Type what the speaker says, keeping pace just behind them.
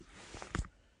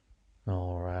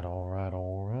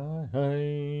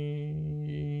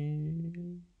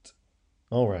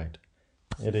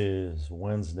is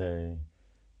Wednesday,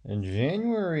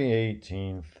 January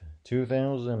 18th,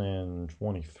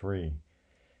 2023,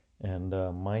 and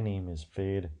my name is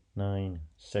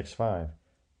Fade965.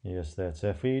 Yes, that's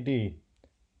FAD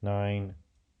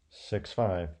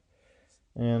 965.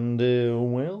 And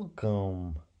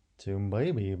welcome to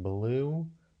Baby Blue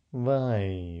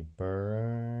Viper.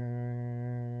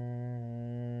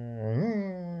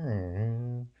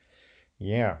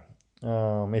 Yeah,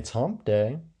 it's hump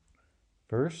day.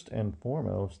 First and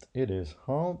foremost, it is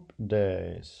hump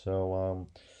day. So,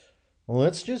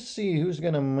 let's just see who's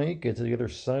going to make it to the other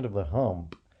side of the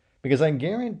hump. Because I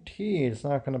guarantee it's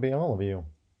not going to be all of you.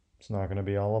 It's not going to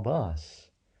be all of us.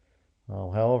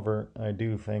 However, I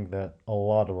do think that a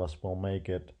lot of us will make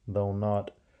it, though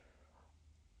not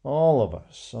all of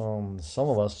us. Some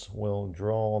of us will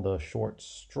draw the short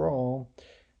straw,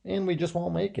 and we just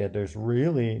won't make it. There's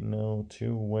really no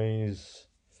two ways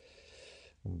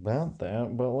about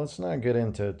that, but let's not get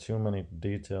into too many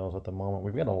details at the moment.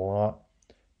 We've got a lot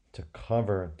to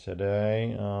cover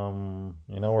today.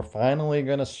 We're finally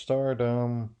gonna start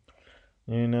the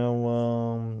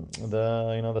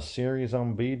series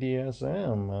on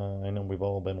BDSM. I know we've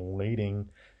all been waiting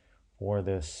for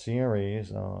this series.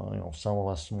 Some of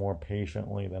us more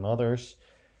patiently than others.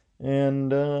 And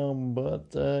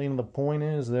but the point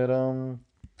is that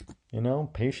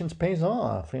patience pays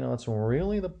off. That's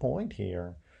really the point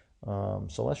here.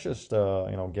 So let's just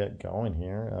get going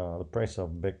here. The price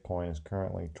of Bitcoin is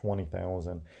currently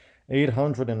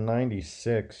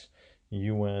 20,896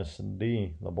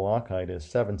 USD. The block height is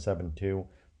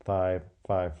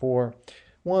 772,554.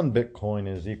 One Bitcoin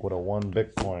is equal to one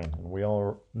Bitcoin, and we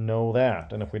all know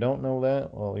that. And if we don't know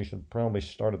that, well, you should probably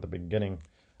start at the beginning.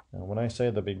 And when I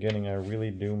say the beginning, I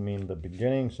really do mean the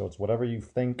beginning. So it's whatever you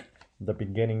think the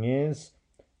beginning is,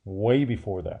 way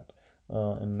before that.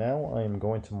 And now I am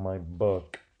going to my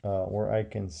book where I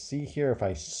can see here if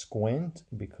I squint,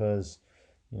 because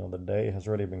the day has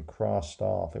already been crossed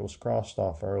off. It was crossed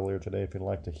off earlier today. If you'd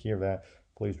like to hear that,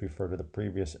 please refer to the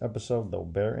previous episode, though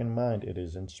bear in mind it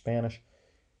is in Spanish.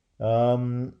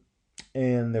 And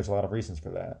there's a lot of reasons for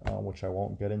that, which I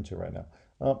won't get into right now.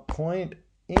 Point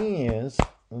is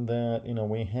that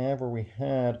we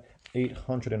had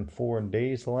 804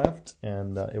 days left,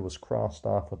 and it was crossed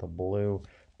off with a blue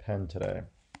pen today.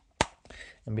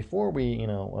 And before we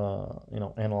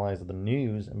analyze the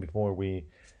news, and before we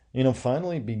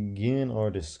finally begin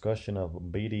our discussion of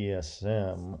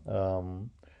BDSM,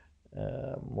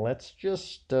 let's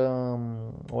just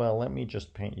let me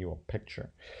just paint you a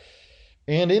picture.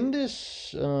 And in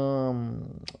this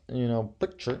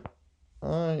picture,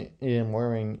 I am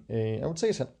wearing I would say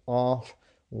it's an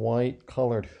off-white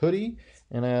colored hoodie,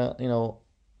 and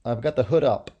I've got the hood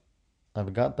up.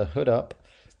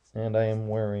 And I am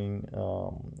wearing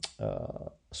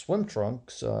swim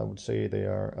trunks. I would say they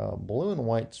are blue and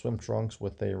white swim trunks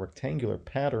with a rectangular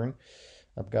pattern.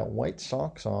 I've got white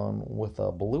socks on with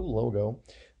a blue logo.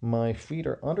 My feet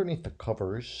are underneath the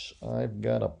covers. I've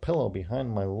got a pillow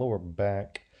behind my lower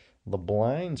back. The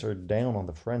blinds are down on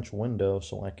the French window,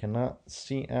 so I cannot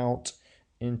see out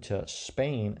into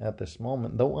Spain at this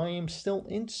moment, though I am still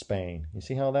in Spain. You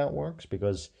see how that works?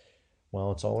 Because,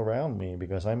 well, it's all around me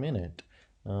because I'm in it.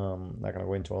 Not going to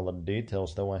go into all the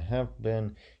details, though I have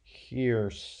been here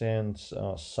since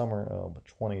summer of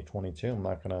 2022. I'm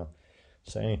not going to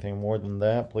say anything more than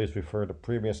that. Please refer to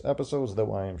previous episodes,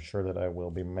 though I am sure that I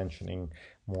will be mentioning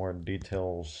more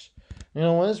details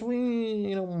as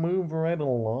we move right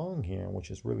along here,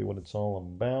 which is really what it's all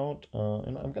about.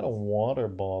 And I've got a water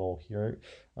bottle here.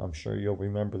 I'm sure you'll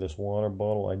remember this water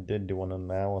bottle. I did do an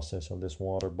analysis of this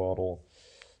water bottle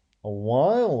a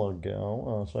while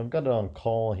ago, so I've got it on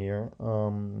call here.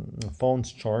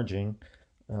 Phone's charging,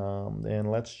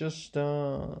 and let's just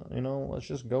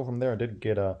go from there. I did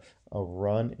get a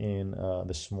run in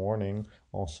this morning.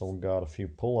 Also got a few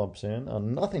pull-ups in.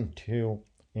 Nothing too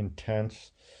intense,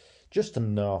 just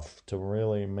enough to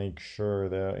really make sure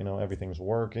that everything's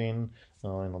working.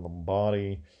 The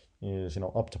body is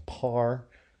up to par.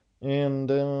 And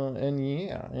then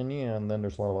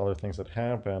there's a lot of other things that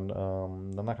happened.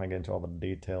 I'm not going to get into all the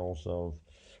details of.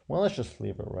 Well, let's just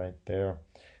leave it right there,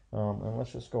 and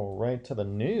let's just go right to the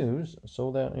news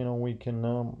so that we can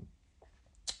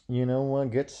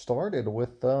get started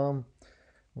with. Well,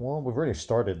 we've already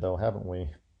started though, haven't we?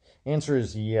 Answer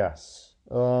is yes.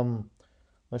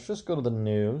 Let's just go to the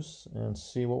news and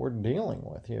see what we're dealing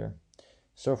with here.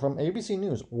 So from ABC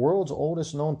News, world's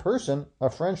oldest known person, a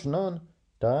French nun,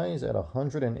 dies at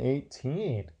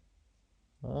 118.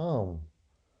 Oh,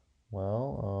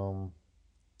 well,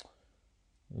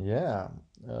 yeah.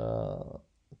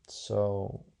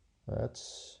 So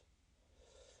that's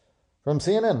From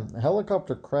CNN,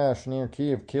 helicopter crash near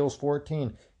Kiev kills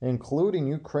 14, including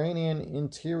Ukrainian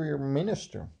Interior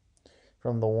Minister.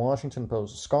 From the Washington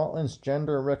Post, Scotland's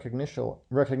gender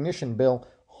recognition bill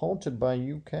halted by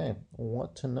UK.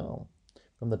 What to know?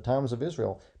 From the Times of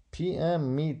Israel,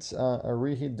 PM meets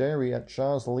Arihi Deri at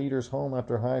Shah's leader's home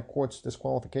after High Court's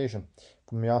disqualification.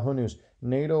 From Yahoo News,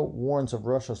 NATO warns of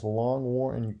Russia's long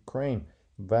war in Ukraine,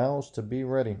 vows to be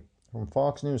ready. From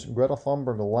Fox News, Greta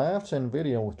Thunberg laughs in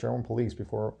video with German police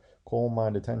before coal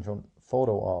mine detention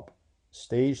photo op,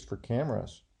 staged for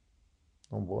cameras.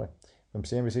 Oh boy. From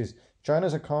CNBC's,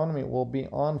 China's economy will be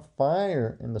on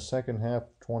fire in the second half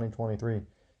of 2023,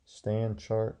 Stan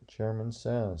Chart chairman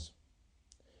says.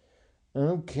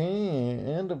 Okay,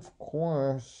 and of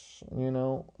course,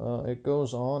 it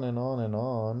goes on and on and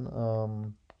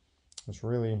on. There's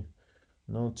really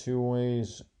no two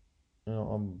ways,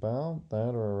 about that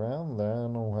or around that. I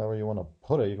don't know however you want to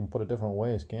put it. You can put it different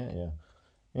ways, can't you?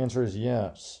 Answer is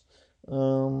yes.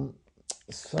 So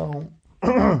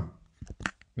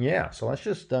yeah, so let's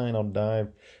just dive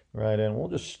right in. We'll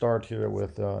just start here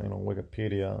with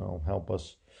Wikipedia. It'll help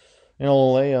us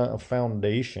lay a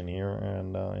foundation here.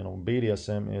 And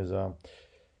BDSM is a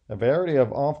variety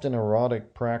of often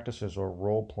erotic practices or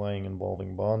role playing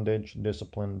involving bondage,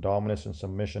 discipline, dominance and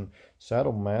submission,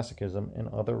 sadomasochism, and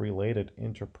other related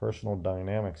interpersonal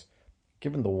dynamics.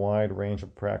 Given the wide range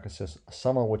of practices,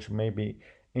 some of which may be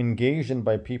engaged in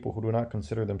by people who do not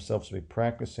consider themselves to be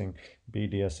practicing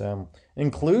BDSM,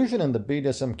 inclusion in the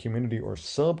BDSM community or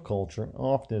subculture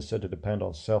often is said to depend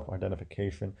on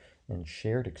self-identification and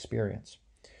shared experience.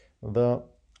 The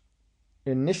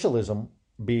initialism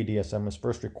BDSM is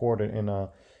first recorded in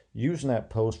a Usenet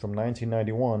post from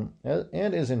 1991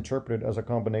 and is interpreted as a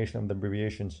combination of the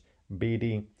abbreviations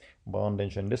BD,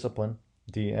 bondage and discipline,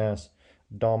 DS,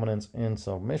 dominance and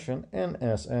submission, and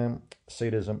SM,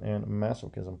 sadism and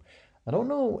masochism. I don't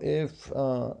know if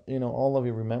all of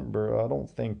you remember. I don't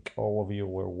think all of you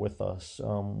were with us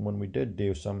when we did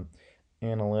do some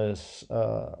analysis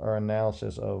or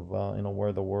analysis of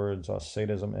where the words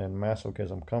sadism and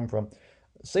masochism come from.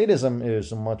 Sadism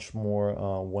is much more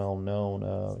well known,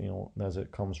 as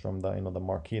it comes from the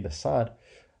Marquis de Sade.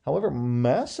 However,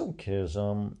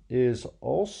 masochism is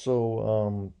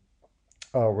also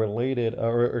related,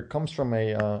 or it comes from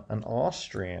an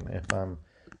Austrian, if I'm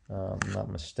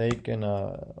not mistaken.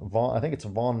 I think it's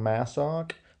von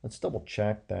Massock. Let's double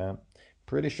check that.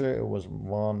 Pretty sure it was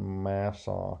von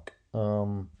Massock.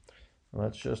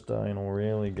 Let's just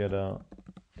really get a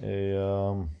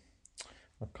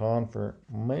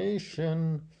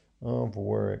confirmation of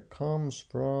where it comes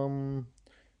from.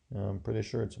 I'm pretty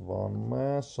sure it's von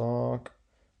Massock.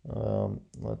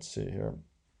 Let's see here.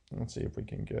 Let's see if we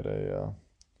can get a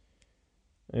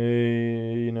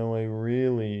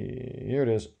really, here it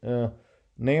is.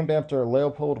 Named after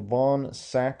Leopold von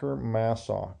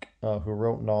Sacher-Masoch, who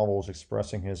wrote novels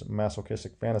expressing his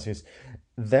masochistic fantasies.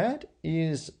 That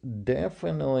is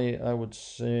definitely, I would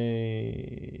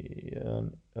say,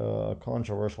 a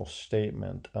controversial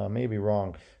statement. Maybe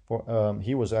wrong.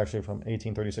 He was actually from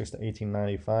 1836 to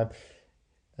 1895.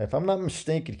 If I'm not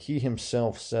mistaken, he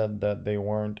himself said that they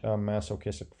weren't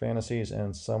masochistic fantasies,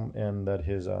 and that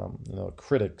his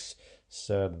critics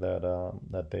said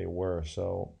that they were.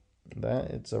 So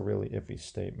it's a really iffy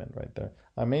statement right there.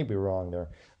 I may be wrong there.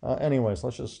 Anyways,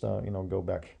 let's just go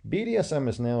back. BDSM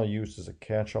is now used as a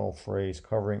catch-all phrase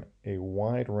covering a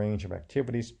wide range of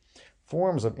activities,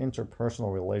 forms of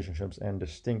interpersonal relationships, and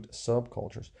distinct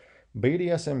subcultures.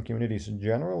 BDSM communities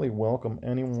generally welcome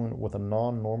anyone with a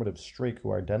non-normative streak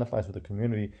who identifies with the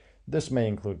community. This may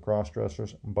include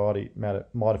cross-dressers, body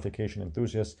modification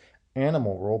enthusiasts,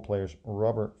 animal role players,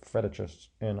 rubber fetishists,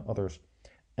 and others.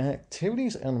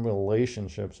 Activities and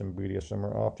relationships in BDSM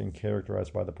are often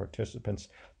characterized by the participants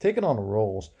taking on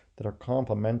roles that are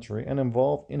complementary and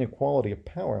involve inequality of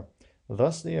power.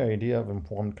 Thus, the idea of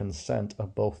informed consent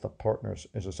of both the partners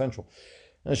is essential.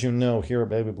 As you know, here at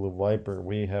Baby Blue Viper,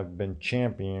 we have been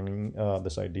championing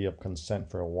this idea of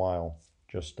consent for a while,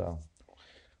 just to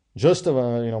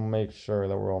make sure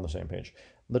that we're all on the same page.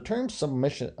 The terms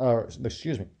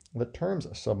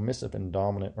submissive and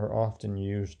dominant are often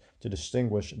used to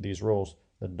distinguish these roles.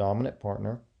 The dominant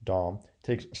partner, dom,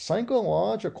 takes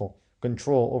psychological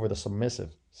control over the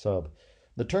submissive, sub.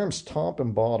 The terms top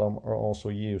and bottom are also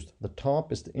used. The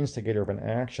top is the instigator of an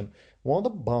action, while the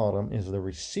bottom is the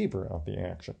receiver of the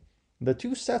action. The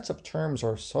two sets of terms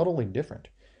are subtly different.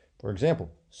 For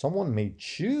example, someone may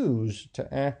choose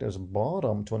to act as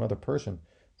bottom to another person,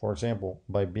 for example,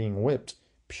 by being whipped,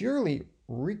 purely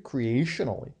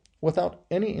recreationally, without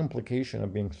any implication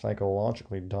of being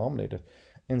psychologically dominated.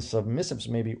 and submissives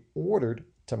may be ordered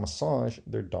to massage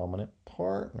their dominant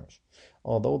partners.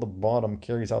 Although the bottom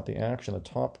carries out the action, the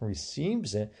top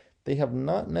receives it, they have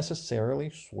not necessarily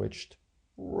switched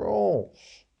roles.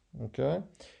 Okay?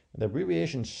 The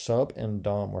abbreviations sub and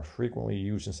dom are frequently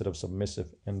used instead of submissive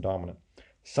and dominant.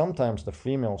 Sometimes the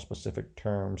female specific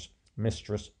terms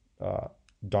mistress,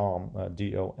 dom,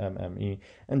 D-O-M-M-E,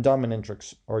 and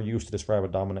dominatrix are used to describe a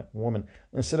dominant woman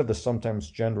instead of the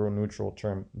sometimes gender-neutral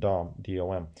term dom,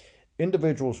 D-O-M.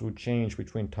 Individuals who change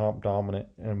between top dominant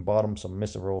and bottom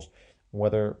submissive roles,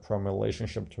 whether from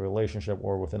relationship to relationship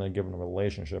or within a given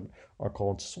relationship, are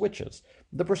called switches.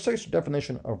 The precise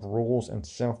definition of roles and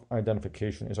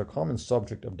self-identification is a common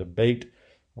subject of debate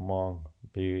among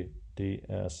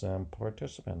BDSM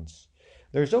participants.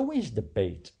 There's always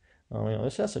debate.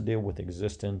 This has to deal with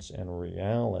existence and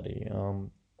reality.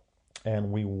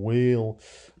 And we will,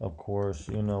 of course,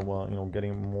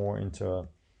 getting more into,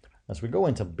 as we go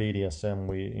into BDSM,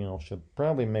 we should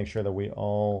probably make sure that we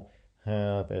all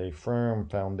have a firm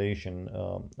foundation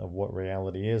of what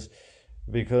reality is,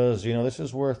 because this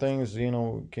is where things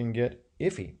can get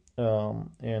iffy.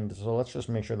 And so let's just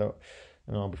make sure that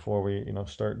before we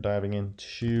start diving in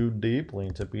too deeply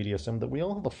into BDSM, that we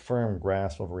all have a firm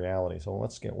grasp of reality. So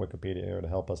let's get Wikipedia here to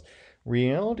help us.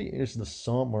 Reality is the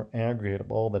sum or aggregate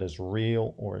of all that is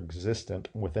real or existent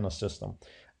within a system,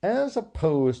 as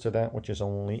opposed to that which is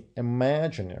only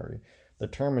imaginary. The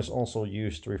term is also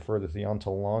used to refer to the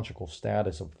ontological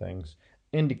status of things,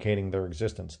 indicating their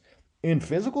existence. In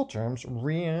physical terms,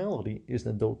 reality is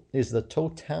the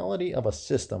totality of a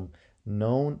system,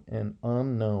 known and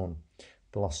unknown.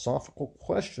 Philosophical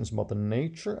questions about the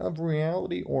nature of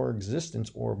reality or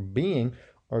existence or being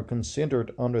are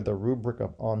considered under the rubric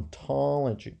of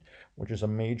ontology, which is a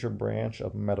major branch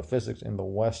of metaphysics in the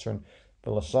Western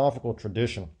philosophical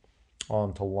tradition.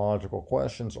 Ontological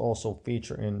questions also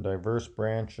feature in diverse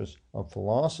branches of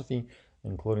philosophy,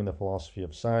 including the philosophy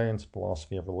of science,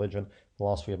 philosophy of religion,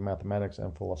 philosophy of mathematics,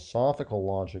 and philosophical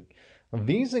logic.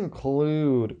 These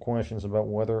include questions about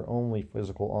whether only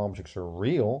physical objects are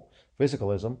real,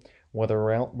 physicalism, whether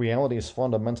reality is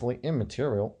fundamentally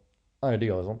immaterial,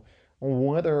 idealism,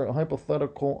 whether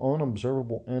hypothetical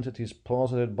unobservable entities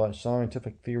posited by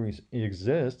scientific theories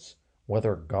exists,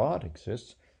 whether God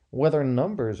exists, whether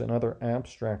numbers and other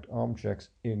abstract objects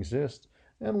exist,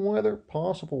 and whether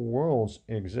possible worlds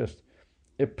exist.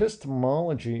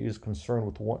 Epistemology is concerned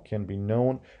with what can be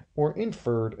known or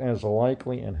inferred as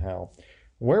likely and how,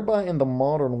 whereby in the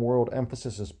modern world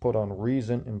emphasis is put on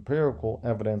reason, empirical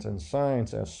evidence, and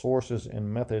science as sources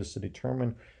and methods to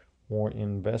determine or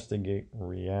investigate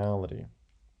reality.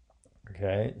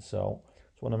 Okay, so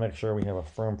just want to make sure we have a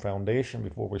firm foundation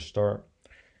before we start,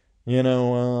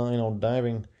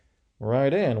 diving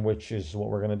right in, which is what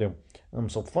we're going to do.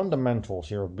 So fundamentals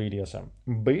here of BDSM.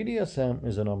 BDSM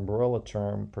is an umbrella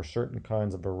term for certain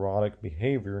kinds of erotic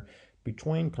behavior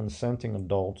between consenting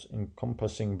adults,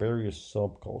 encompassing various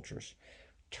subcultures.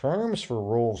 Terms for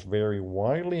roles vary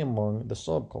widely among the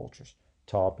subcultures.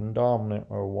 Top and dominant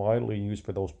are widely used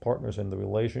for those partners in the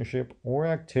relationship or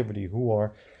activity who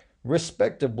are,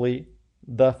 respectively,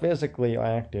 the physically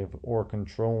active or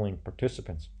controlling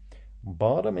participants.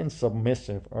 Bottom and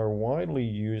submissive are widely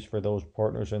used for those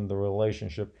partners in the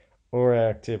relationship or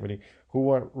activity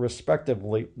who are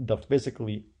respectively the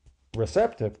physically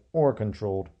receptive or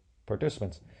controlled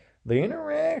participants. The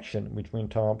interaction between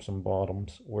tops and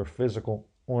bottoms, where physical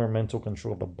or mental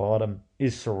control of the bottom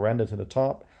is surrendered to the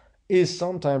top, is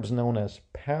sometimes known as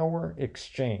power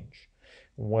exchange,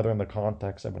 whether in the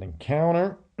context of an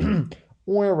encounter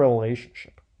or a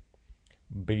relationship.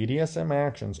 BDSM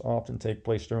actions often take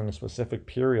place during a specific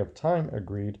period of time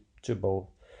agreed to by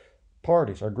both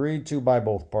parties. Of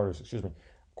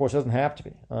course, it doesn't have to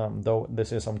be, though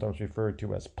this is sometimes referred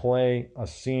to as play, a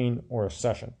scene, or a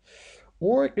session.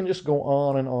 Or it can just go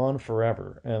on and on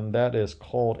forever, and that is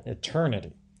called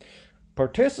eternity.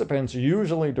 Participants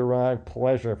usually derive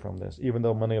pleasure from this, even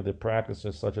though many of the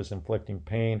practices, such as inflicting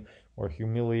pain or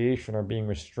humiliation or being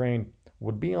restrained,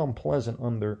 would be unpleasant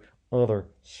under other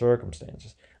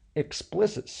circumstances.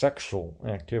 Explicit sexual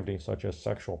activity, such as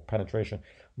sexual penetration,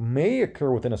 may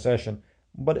occur within a session,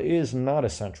 but is not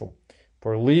essential.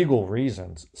 For legal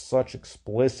reasons, such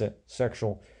explicit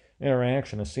sexual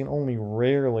interaction is seen only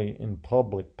rarely in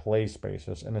public play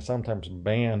spaces and is sometimes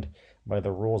banned by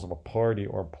the rules of a party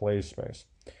or play space.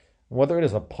 Whether it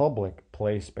is a public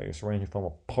play space ranging from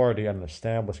a party at an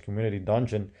established community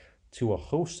dungeon to a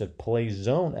hosted play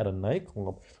zone at a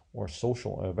nightclub or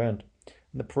social event,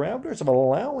 the parameters of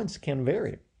allowance can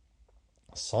vary.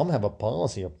 Some have a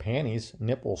policy of panties,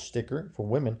 nipple sticker for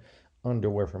women,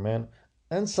 underwear for men.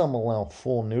 and some allow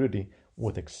full nudity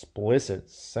with explicit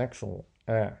sexual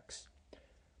acts.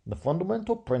 The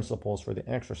fundamental principles for the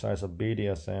exercise of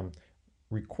BDSM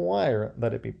require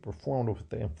that it be performed with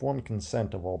the informed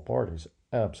consent of all parties.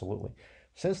 Absolutely.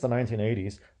 Since the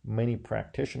 1980s, many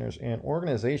practitioners and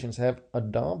organizations have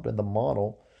adopted the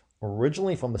model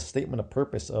originally from the statement of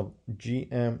purpose of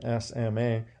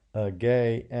GMSMA, a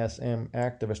gay SM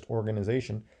activist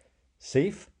organization.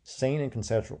 Safe, sane, and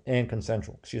consensual.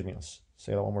 Excuse me, let's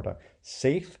say that one more time.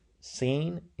 Safe,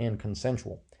 sane, and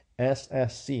consensual.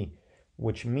 SSC,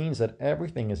 which means that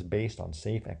everything is based on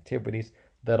safe activities,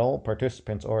 that all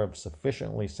participants are of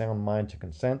sufficiently sound mind to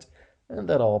consent, and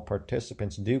that all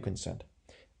participants do consent.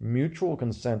 Mutual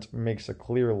consent makes a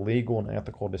clear legal and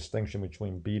ethical distinction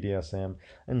between BDSM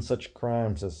and such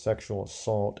crimes as sexual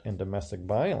assault and domestic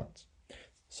violence.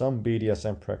 Some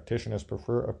BDSM practitioners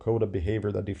prefer a code of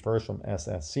behavior that differs from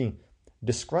SSC,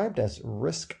 described as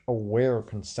risk-aware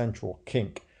consensual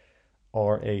kink,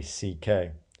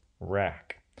 RACK.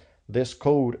 RACK. This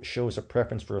code shows a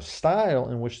preference for a style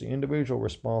in which the individual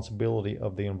responsibility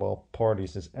of the involved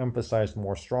parties is emphasized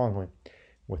more strongly,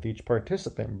 with each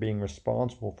participant being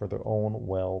responsible for their own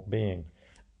well-being.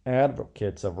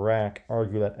 Advocates of RACK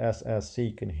argue that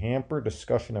SSC can hamper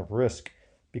discussion of risk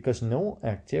because no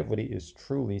activity is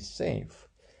truly safe,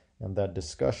 and that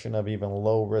discussion of even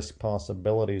low-risk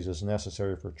possibilities is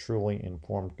necessary for truly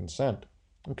informed consent.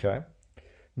 Okay.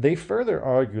 They further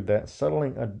argue that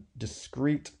setting a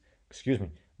discrete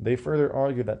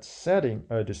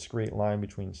line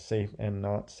between safe and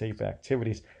not safe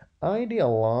activities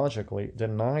ideologically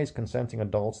denies consenting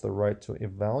adults the right to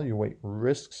evaluate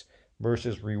risks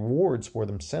versus rewards for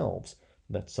themselves,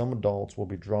 that some adults will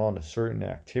be drawn to certain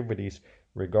activities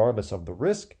regardless of the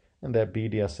risk, and that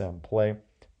BDSM play,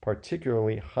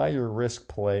 particularly higher risk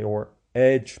play or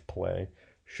edge play,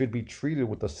 should be treated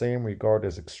with the same regard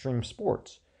as extreme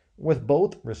sports, with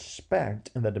both respect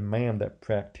and the demand that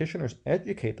practitioners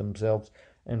educate themselves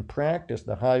and practice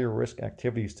the higher risk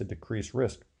activities to decrease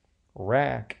risk.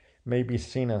 RACK may be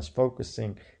seen as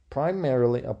focusing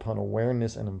primarily upon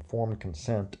awareness and informed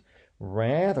consent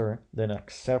rather than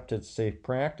accepted safe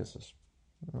practices.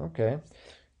 Okay.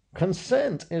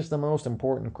 Consent is the most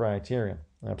important criterion.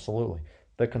 Absolutely.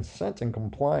 The consent and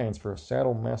compliance for a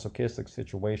sadomasochistic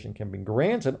situation can be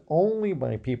granted only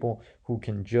by people who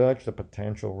can judge the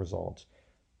potential results.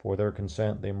 For their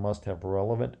consent, they must have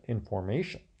relevant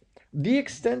information. The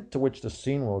extent to which the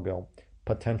scene will go,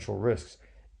 potential risks,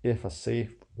 if a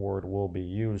safe word will be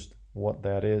used, what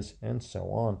that is, and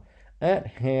so on, at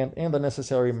hand, and the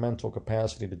necessary mental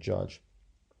capacity to judge.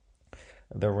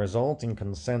 The resulting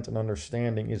consent and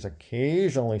understanding is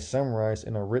occasionally summarized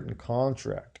in a written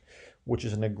contract, which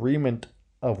is an agreement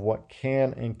of what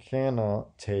can and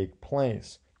cannot take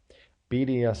place.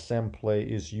 BDSM play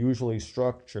is usually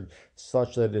structured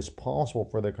such that it is possible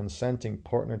for the consenting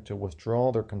partner to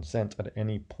withdraw their consent at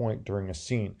any point during a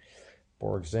scene,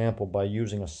 for example, by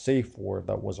using a safe word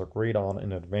that was agreed on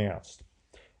in advance.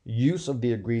 Use of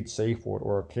the agreed safe word,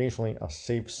 or occasionally a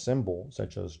safe symbol,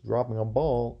 such as dropping a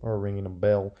ball or ringing a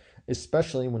bell,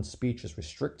 especially when speech is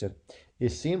restricted,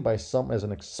 is seen by some as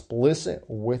an explicit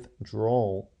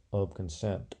withdrawal of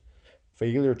consent.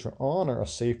 Failure to honor a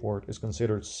safe word is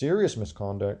considered serious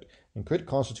misconduct and could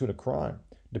constitute a crime,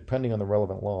 depending on the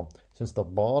relevant law, since the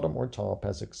bottom or top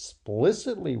has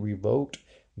explicitly revoked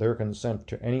their consent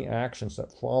to any actions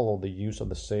that follow the use of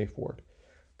the safe word.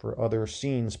 For other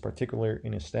scenes, particularly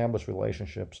in established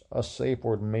relationships, a safe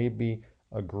word may be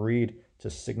agreed to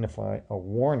signify a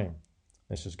warning.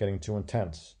 This is getting too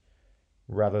intense,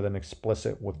 rather than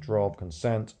explicit withdrawal of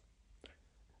consent.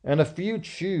 And a few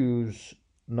choose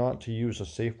not to use a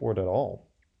safe word at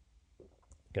all.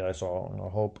 Okay, so I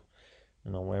hope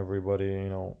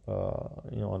everybody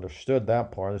understood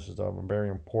that part. This is a very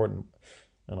important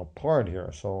part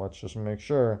here. So let's just make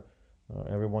sure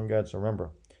everyone gets.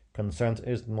 Remember, consent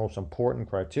is the most important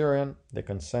criterion. The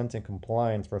consent and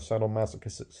compliance for a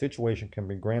sadomasochistic situation can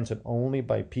be granted only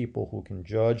by people who can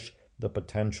judge the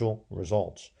potential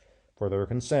results. For their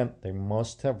consent, they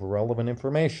must have relevant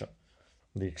information,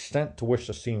 the extent to which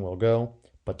the scene will go,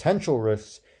 potential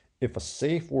risks, if a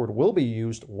safe word will be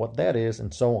used, what that is,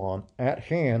 and so on, at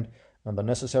hand, and the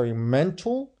necessary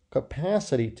mental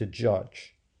capacity to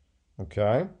judge.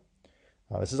 Okay?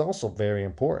 This is also very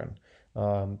important.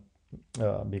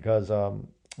 Because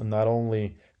not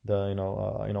only the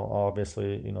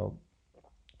obviously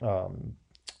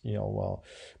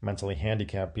mentally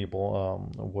handicapped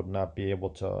people would not be able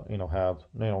to, have,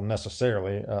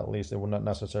 necessarily, at least they would not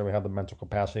necessarily have the mental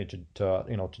capacity to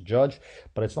judge.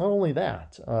 But it's not only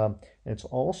that. It's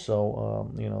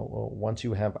also, once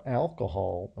you have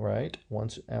alcohol, right?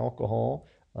 Once alcohol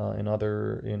and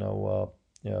other,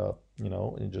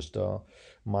 just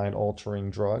mind-altering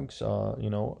drugs,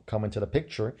 come into the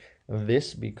picture,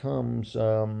 this becomes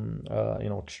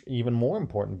even more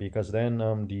important, because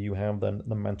then do you have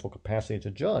the mental capacity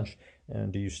to judge,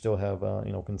 and do you still have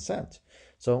consent?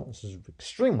 So this is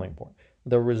extremely important.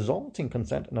 The resulting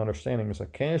consent and understanding is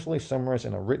casually summarized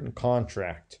in a written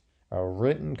contract,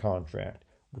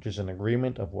 which is an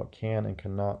agreement of what can and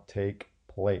cannot take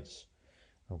place.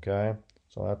 Okay,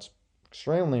 so that's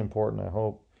extremely important. I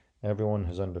hope everyone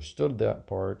has understood that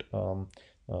part.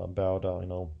 About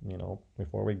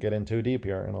before we get in too deep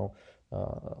here,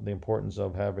 the importance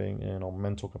of having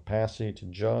mental capacity to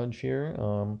judge here.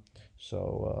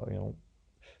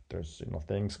 There's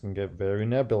things can get very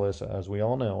nebulous, as we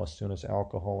all know, as soon as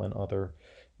alcohol and other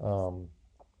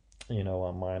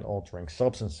mind altering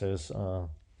substances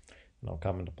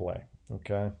come into play.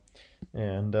 Okay.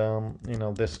 And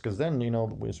this, because then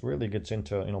this really gets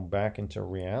into back into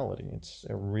reality. It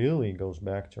really goes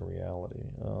back to reality,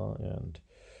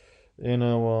 and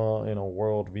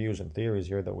world views and theories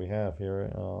here that we have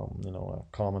here. A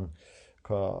common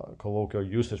colloquial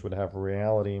usage would have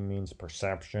reality means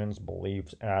perceptions,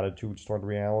 beliefs, attitudes toward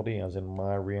reality, as in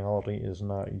my reality is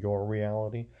not your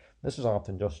reality. This is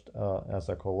often just as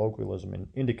a colloquialism,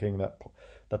 indicating that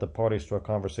the parties to a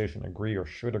conversation agree or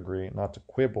should agree not to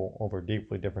quibble over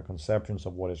deeply different conceptions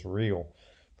of what is real.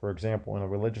 For example, in a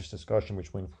religious discussion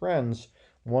between friends,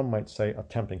 one might say,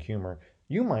 attempting humor,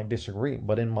 "You might disagree,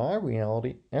 but in my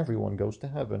reality, everyone goes to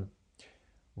heaven."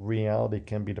 Reality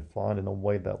can be defined in a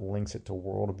way that links it to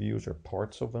worldviews or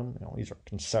parts of them. These are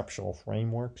conceptual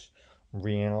frameworks.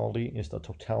 Reality is the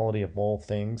totality of all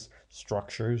things,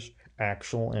 structures,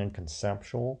 actual and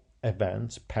conceptual,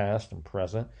 events, past and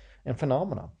present, and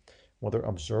phenomena, whether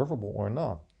observable or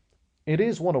not. It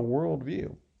is what a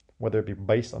worldview, whether it be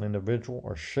based on individual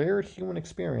or shared human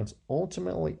experience,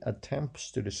 ultimately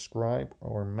attempts to describe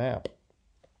or map.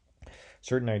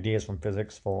 Certain ideas from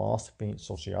physics, philosophy,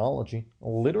 sociology,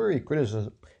 literary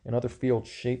criticism, and other fields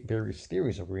shape various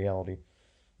theories of reality.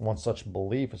 One such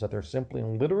belief is that there simply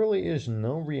and literally is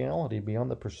no reality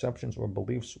beyond the perceptions or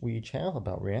beliefs we each have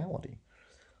about reality.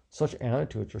 Such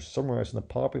attitudes are summarized in the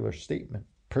popular statement,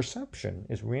 "Perception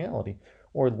is reality,"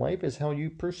 or "Life is how you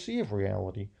perceive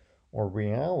reality," or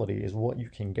 "Reality is what you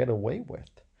can get away with."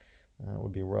 That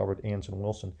would be Robert Anson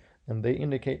Wilson. And they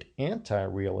indicate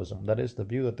anti-realism, that is, the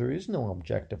view that there is no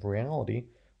objective reality,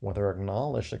 whether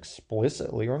acknowledged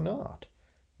explicitly or not.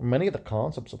 Many of the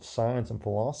concepts of science and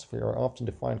philosophy are often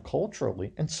defined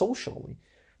culturally and socially.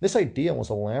 This idea was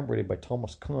elaborated by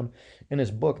Thomas Kuhn in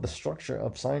his book The Structure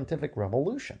of Scientific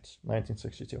Revolutions,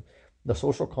 1962. The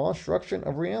Social Construction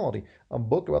of Reality, a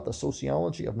book about the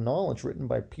sociology of knowledge written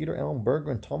by Peter Allen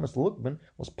Berger and Thomas Luckman,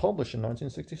 was published in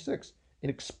 1966. It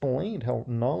explained how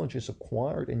knowledge is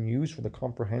acquired and used for the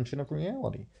comprehension of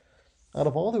reality. Out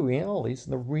of all the realities,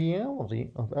 the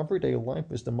reality of everyday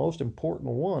life is the most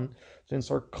important one,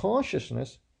 since our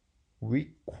consciousness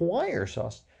requires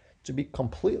us to be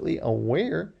completely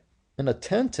aware and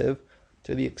attentive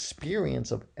to the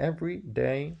experience of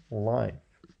everyday life.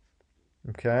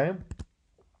 Okay?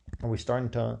 Are we starting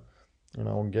to, get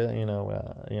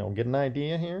an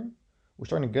idea here? We're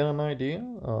starting to get an idea.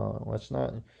 Let's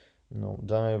not,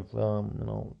 dive,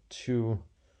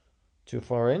 too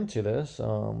far into this.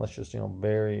 Let's just,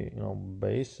 very,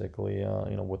 basically,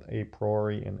 with a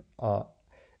priori and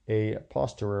a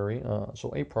posteriori.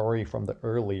 So a priori from the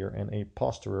earlier and a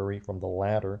posteriori from the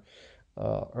latter,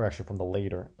 or actually from the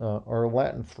later, are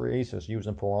Latin phrases used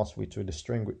in philosophy to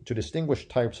distinguish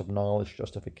types of knowledge,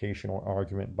 justification, or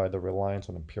argument by the reliance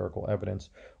on empirical evidence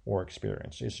or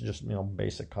experience. It's just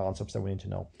basic concepts that we need to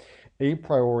know. A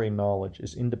priori knowledge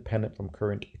is independent from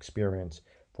current experience.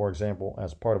 For example,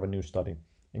 as part of a new study.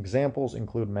 Examples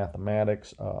include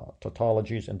mathematics,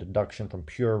 tautologies, and deduction from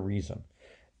pure reason.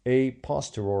 A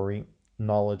posteriori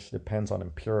knowledge depends on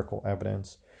empirical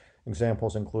evidence.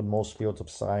 Examples include most fields of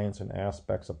science and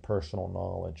aspects of personal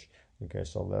knowledge. Okay,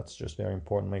 so that's just very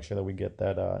important. Make sure that we get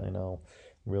that,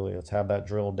 really, let's have that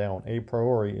drilled down. A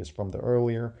priori is from the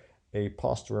earlier, a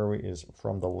posteriori is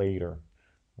from the later.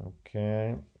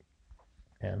 Okay,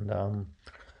 and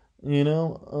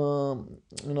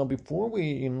before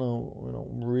we,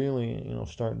 really,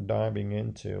 start diving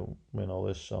into,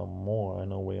 this more, I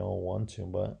know we all want to,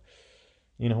 but,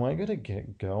 I gotta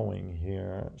get going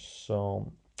here.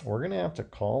 So, we're gonna have to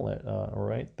call it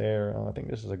right there. I think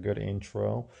this is a good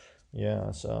intro.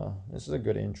 Yeah, so this is a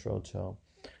good intro to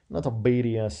not a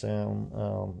BDSM,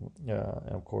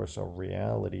 and of course a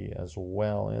reality as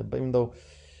well. But even though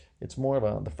it's more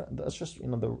about that's just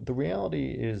the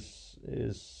reality is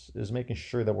making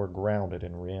sure that we're grounded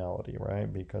in reality,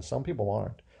 right? Because some people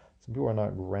aren't. Some people are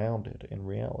not grounded in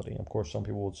reality. Of course, some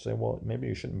people would say, well, maybe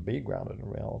you shouldn't be grounded in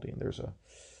reality, and there's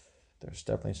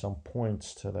definitely some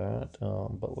points to that.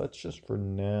 But let's just for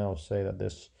now say that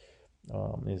this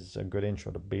is a good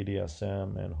intro to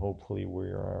BDSM, and hopefully we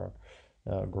are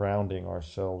grounding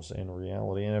ourselves in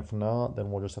reality. And if not, then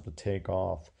we'll just have to take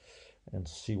off and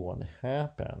see what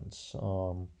happens.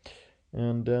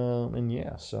 And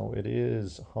yeah, so it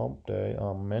is hump day.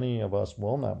 Many of us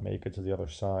will not make it to the other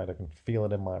side. I can feel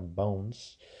it in my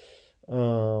bones.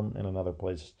 In another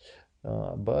place,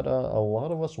 but a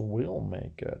lot of us will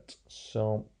make it.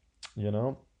 So, you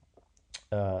know,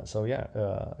 so yeah,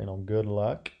 good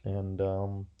luck, and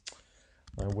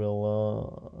I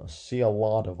will see a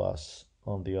lot of us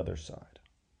on the other side.